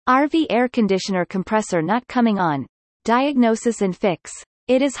RV air conditioner compressor not coming on. Diagnosis and fix.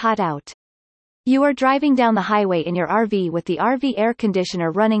 It is hot out. You are driving down the highway in your RV with the RV air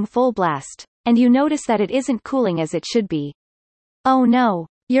conditioner running full blast, and you notice that it isn't cooling as it should be. Oh no,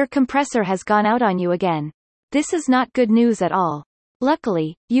 your compressor has gone out on you again. This is not good news at all.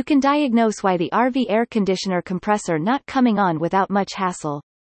 Luckily, you can diagnose why the RV air conditioner compressor not coming on without much hassle.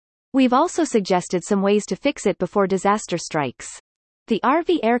 We've also suggested some ways to fix it before disaster strikes. The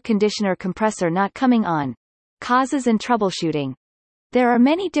RV air conditioner compressor not coming on. Causes and troubleshooting. There are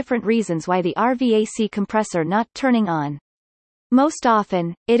many different reasons why the RV AC compressor not turning on. Most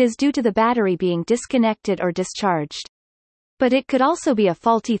often, it is due to the battery being disconnected or discharged. But it could also be a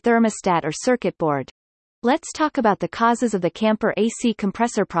faulty thermostat or circuit board. Let's talk about the causes of the camper AC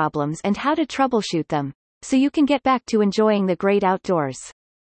compressor problems and how to troubleshoot them, so you can get back to enjoying the great outdoors.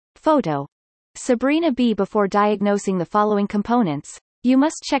 Photo. Sabrina B. Before diagnosing the following components, you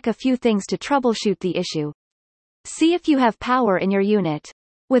must check a few things to troubleshoot the issue. See if you have power in your unit.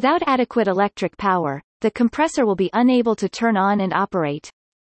 Without adequate electric power, the compressor will be unable to turn on and operate.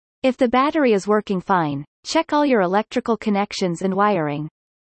 If the battery is working fine, check all your electrical connections and wiring.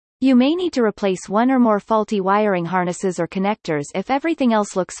 You may need to replace one or more faulty wiring harnesses or connectors if everything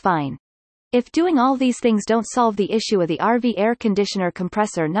else looks fine. If doing all these things don't solve the issue of the RV air conditioner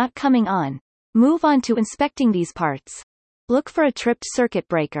compressor not coming on, move on to inspecting these parts. Look for a tripped circuit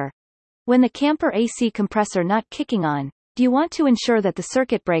breaker. When the camper AC compressor not kicking on, you want to ensure that the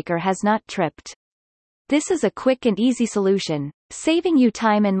circuit breaker has not tripped. This is a quick and easy solution, saving you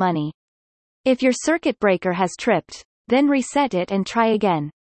time and money. If your circuit breaker has tripped, then reset it and try again.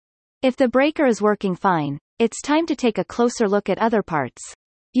 If the breaker is working fine, it's time to take a closer look at other parts.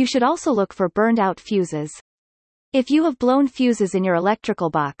 You should also look for burned out fuses. If you have blown fuses in your electrical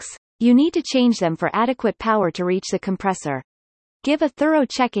box, you need to change them for adequate power to reach the compressor. Give a thorough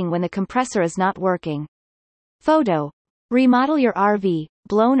checking when the compressor is not working. Photo. Remodel your RV,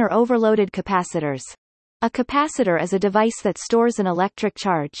 blown or overloaded capacitors. A capacitor is a device that stores an electric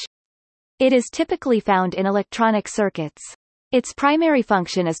charge. It is typically found in electronic circuits. Its primary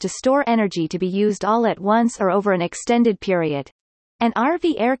function is to store energy to be used all at once or over an extended period. An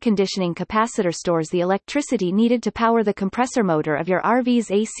RV air conditioning capacitor stores the electricity needed to power the compressor motor of your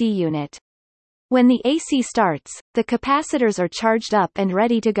RV's AC unit. When the AC starts, the capacitors are charged up and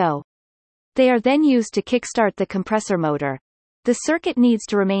ready to go. They are then used to kickstart the compressor motor. The circuit needs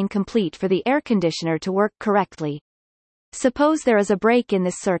to remain complete for the air conditioner to work correctly. Suppose there is a break in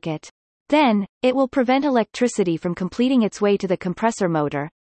this circuit. Then, it will prevent electricity from completing its way to the compressor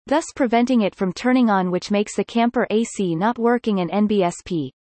motor, thus preventing it from turning on, which makes the camper AC not working and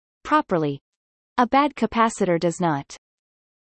NBSP properly. A bad capacitor does not